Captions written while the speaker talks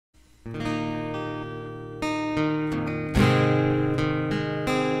On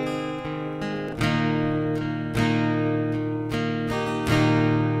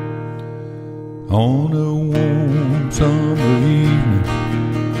a warm summer evening,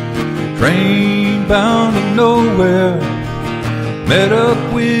 train bound to nowhere, met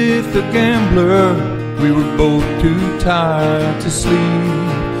up with a gambler. We were both too tired to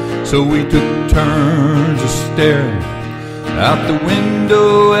sleep, so we took turns of staring out the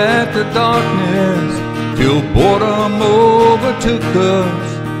window at the darkness, till boredom overtook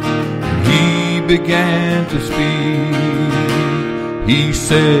us and he began to speak. He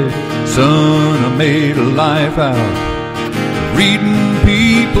said, "Son, I made a life out of reading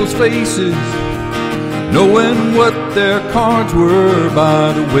people's faces, knowing what their cards were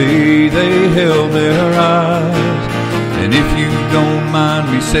by the way they held their eyes. And if you don't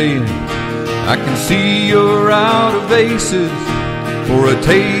mind me saying, I can see you're out of aces. For a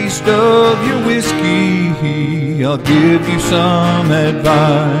taste of your whiskey, I'll give you some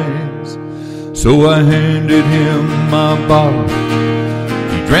advice." So I handed him my bottle.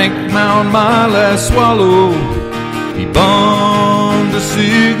 He drank down my last swallow. He bummed a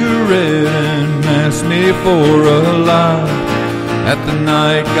cigarette and asked me for a light. At the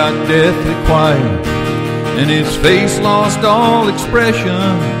night got deathly quiet, and his face lost all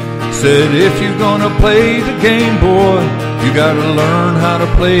expression. Said, "If you're gonna play the game, boy, you gotta learn how to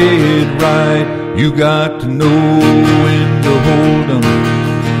play it right. You got to know when to hold 'em,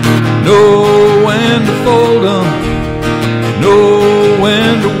 know when to fold 'em, know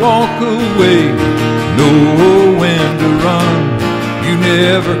when to walk away, know when to run. You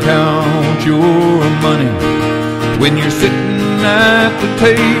never count your money when you're sitting at the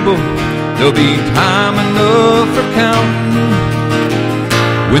table. There'll be time enough for counting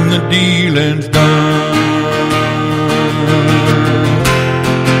when the dealing's done."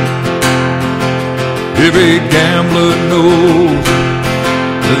 Every gambler knows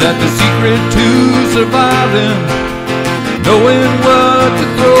that the secret to surviving, knowing what to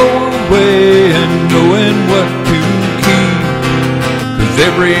throw away and knowing what to keep. 'Cause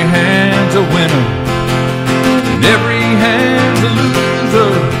every hand's a winner and every hand's a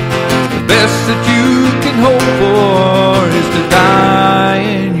loser. The best that you can hope for is to die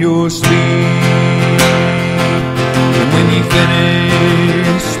in your sleep. And when you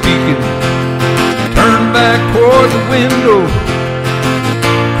finish speaking, turn back toward the window,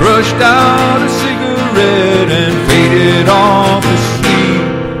 crushed out a cigarette and faded off asleep.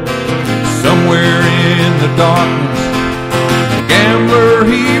 Somewhere in the darkness, the gambler,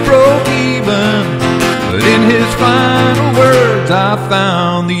 he broke even, but in his final words I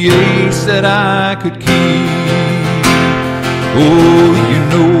found the ace that I could keep. Oh, you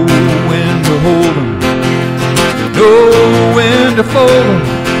know when to hold 'em, know when to fold 'em,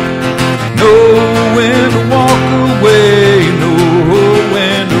 know when to walk away, know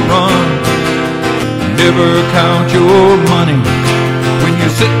when to run. Never count your money when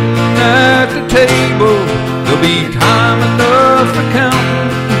you're sitting at the table. There'll be time enough for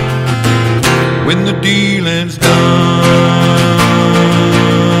counting when the dealing's done.